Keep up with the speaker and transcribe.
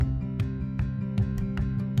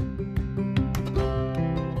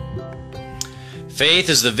Faith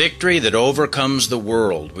is the victory that overcomes the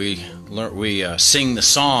world. We sing the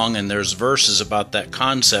song, and there's verses about that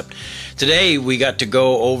concept. Today we got to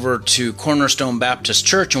go over to Cornerstone Baptist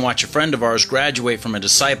Church and watch a friend of ours graduate from a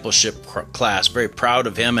discipleship class. Very proud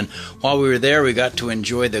of him. And while we were there, we got to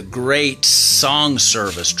enjoy the great song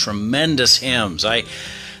service, tremendous hymns. I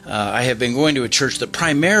have been going to a church that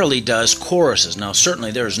primarily does choruses. Now,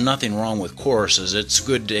 certainly there's nothing wrong with choruses. It's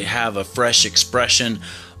good to have a fresh expression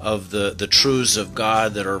of the truths of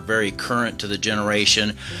God that are very current to the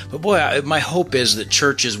generation. But boy, my hope is that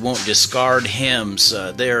churches won't discard hymns.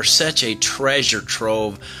 They are such a treasure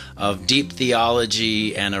trove of deep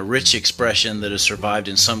theology and a rich expression that has survived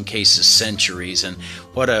in some cases centuries. And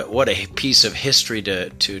what a piece of history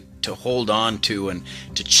to hold on to and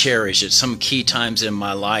to cherish. At some key times in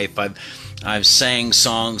my life, I've sang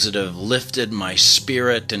songs that have lifted my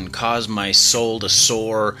spirit and caused my soul to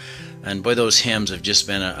soar. And boy, those hymns have just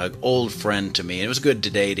been an old friend to me. And it was good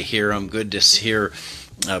today to hear them. Good to hear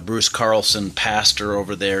Bruce Carlson, pastor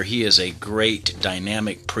over there. He is a great,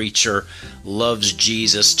 dynamic preacher, loves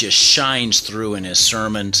Jesus, just shines through in his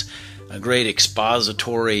sermons. A great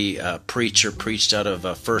expository preacher, preached out of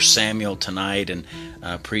 1 Samuel tonight and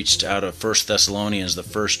preached out of 1 Thessalonians, the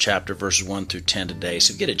first chapter, verses 1 through 10 today.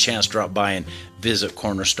 So if you get a chance, drop by and visit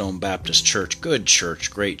Cornerstone Baptist Church. Good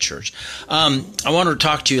church, great church. I wanted to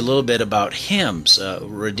talk to you a little bit about hymns.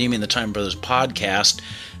 Redeeming the Time Brothers podcast.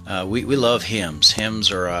 We love hymns.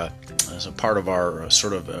 Hymns are as a part of our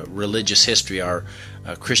sort of religious history, our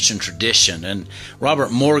Christian tradition. And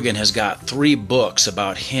Robert Morgan has got 3 books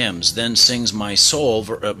about hymns. Then Sings My Soul,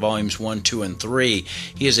 volumes 1, 2, and 3.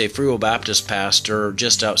 He is a Free Will Baptist pastor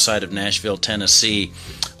just outside of Nashville, Tennessee.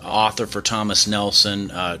 Author for Thomas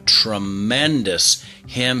Nelson, tremendous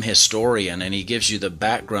hymn historian, and he gives you the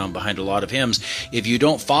background behind a lot of hymns. If you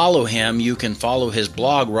don't follow him, you can follow his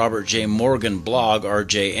blog, Robert J. Morgan Blog,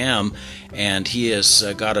 RJM, and he has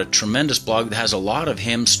got a tremendous blog that has a lot of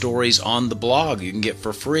hymn stories on the blog you can get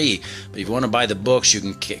for free. But if you want to buy the books, you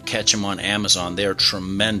can catch them on Amazon. They're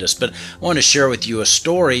tremendous. But I want to share with you a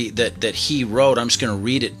story that he wrote. I'm just going to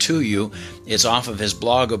read it to you. It's off of his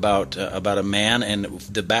blog about a man and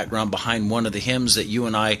the background behind one of the hymns that you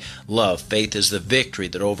and I love. Faith is the victory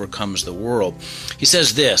that overcomes the world. He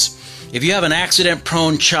says this: if you have an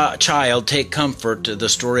accident-prone child, take comfort to the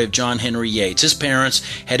story of John Henry Yates. His parents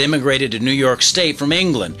had immigrated to New York State from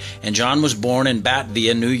England, and John was born in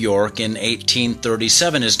Batavia, New York in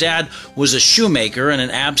 1837. His dad was a shoemaker and an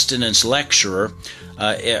abstinence lecturer,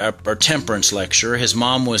 or temperance lecturer. His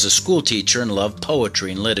mom was a school teacher and loved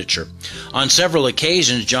poetry and literature. On several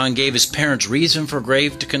occasions, John gave his parents reason for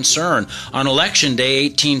grave concern. On election day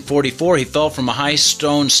 1844, he fell from a high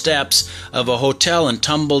stone steps of a hotel and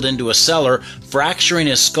tumbled into a cellar, fracturing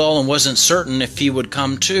his skull, and wasn't certain if he would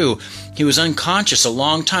come to. He was unconscious a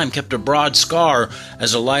long time, kept a broad scar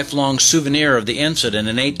as a lifelong souvenir of the incident.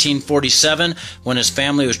 In 1847, when his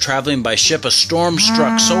family was traveling by ship, a storm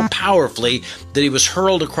struck so powerfully that he was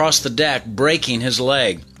hurled across the deck, breaking his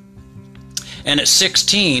leg. And at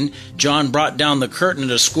 16, John brought down the curtain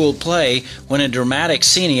at a school play when in a dramatic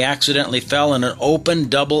scene he accidentally fell and an open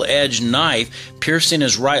double-edged knife piercing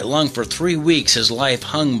his right lung. For 3 weeks his life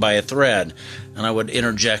hung by a thread. And I would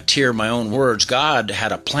interject here my own words. God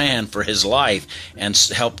had a plan for his life and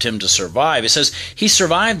helped him to survive. It says he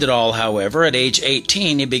survived it all, however. At age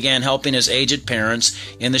 18, he began helping his aged parents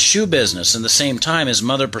in the shoe business. In the same time, his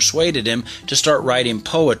mother persuaded him to start writing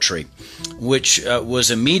poetry, which was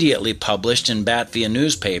immediately published in Batavia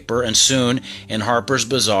newspaper and soon in Harper's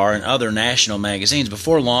Bazaar and other national magazines.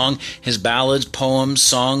 Before long, his ballads, poems,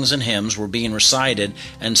 songs, and hymns were being recited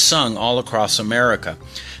and sung all across America.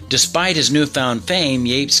 Despite his newfound fame,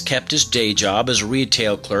 Yates kept his day job as a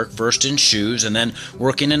retail clerk, first in shoes and then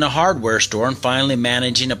working in a hardware store and finally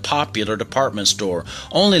managing a popular department store.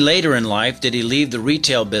 Only later in life did he leave the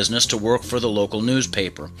retail business to work for the local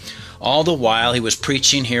newspaper. All the while he was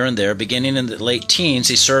preaching here and there. Beginning in the late teens,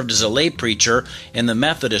 he served as a lay preacher in the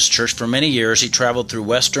Methodist Church. For many years, he traveled through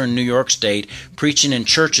western New York State, preaching in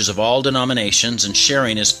churches of all denominations and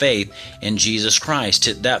sharing his faith in Jesus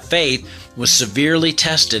Christ. That faith was severely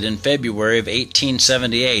tested in February of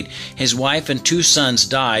 1878. His wife and 2 sons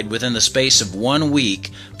died within the space of 1 week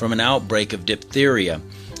from an outbreak of diphtheria.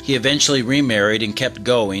 He He eventually remarried and kept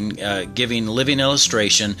going, giving living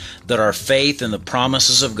illustration that our faith in the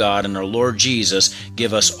promises of God and our Lord Jesus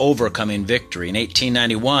give us overcoming victory. In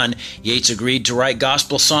 1891, Yates agreed to write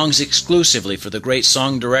gospel songs exclusively for the great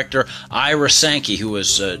song director Ira Sankey, who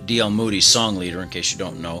was D.L. Moody's song leader, in case you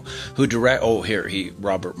don't know,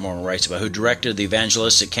 Robert Moore writes about, who directed the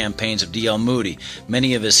evangelistic campaigns of D.L. Moody.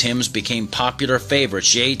 Many of his hymns became popular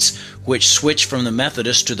favorites. Yates, which switched from the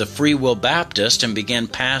Methodist to the Free Will Baptist and began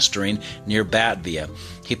pastoring near Batavia.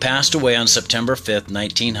 He passed away on September 5th,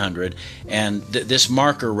 1900, and this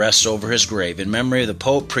marker rests over his grave in memory of the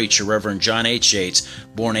poet-preacher Reverend John H. Yates,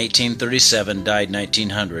 born 1837, died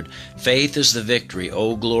 1900. Faith is the victory,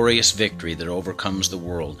 O glorious victory that overcomes the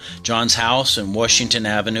world. John's house in Washington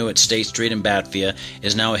Avenue at State Street in Batavia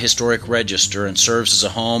is now a historic register and serves as a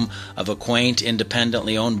home of a quaint,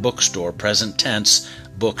 independently owned bookstore, present tense,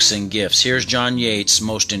 books and gifts. Here's John Yates'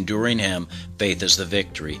 most enduring hymn, Faith is the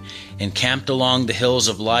Victory. Encamped along the hills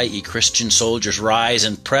of light, ye Christian soldiers, rise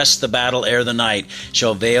and press the battle ere the night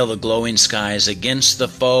shall veil the glowing skies. Against the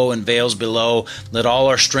foe and veils below, let all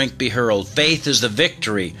our strength be hurled. Faith is the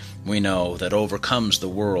victory, we know, that overcomes the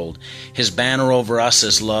world. His banner over us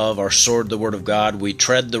is love, our sword the word of God. We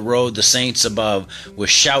tread the road the saints above,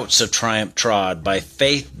 with shouts of triumph trod. By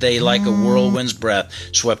faith they like a whirlwind's breath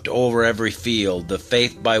swept over every field. The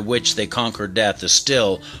faith by which they conquer death is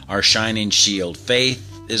still our shining shield. Faith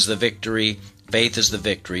is the victory, faith is the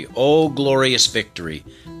victory, oh glorious victory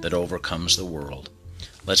that overcomes the world.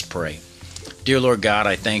 Let's pray. Dear Lord God,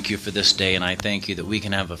 I thank you for this day, and I thank you that we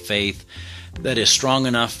can have a faith that is strong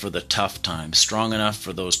enough for the tough times, strong enough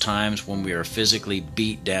for those times when we are physically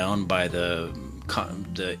beat down by the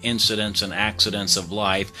incidents and accidents of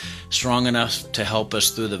life, strong enough to help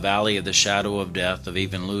us through the valley of the shadow of death, of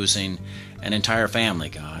even losing an entire family,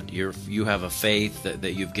 God. You have a faith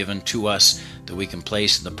that you've given to us that we can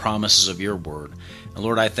place in the promises of your word. And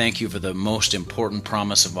Lord, I thank you for the most important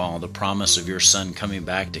promise of all, the promise of your Son coming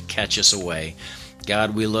back to catch us away.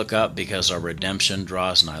 God, we look up because our redemption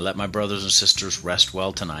draws nigh. Let my brothers and sisters rest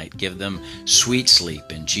well tonight. Give them sweet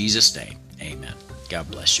sleep. In Jesus' name, amen. God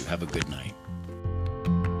bless you. Have a good night.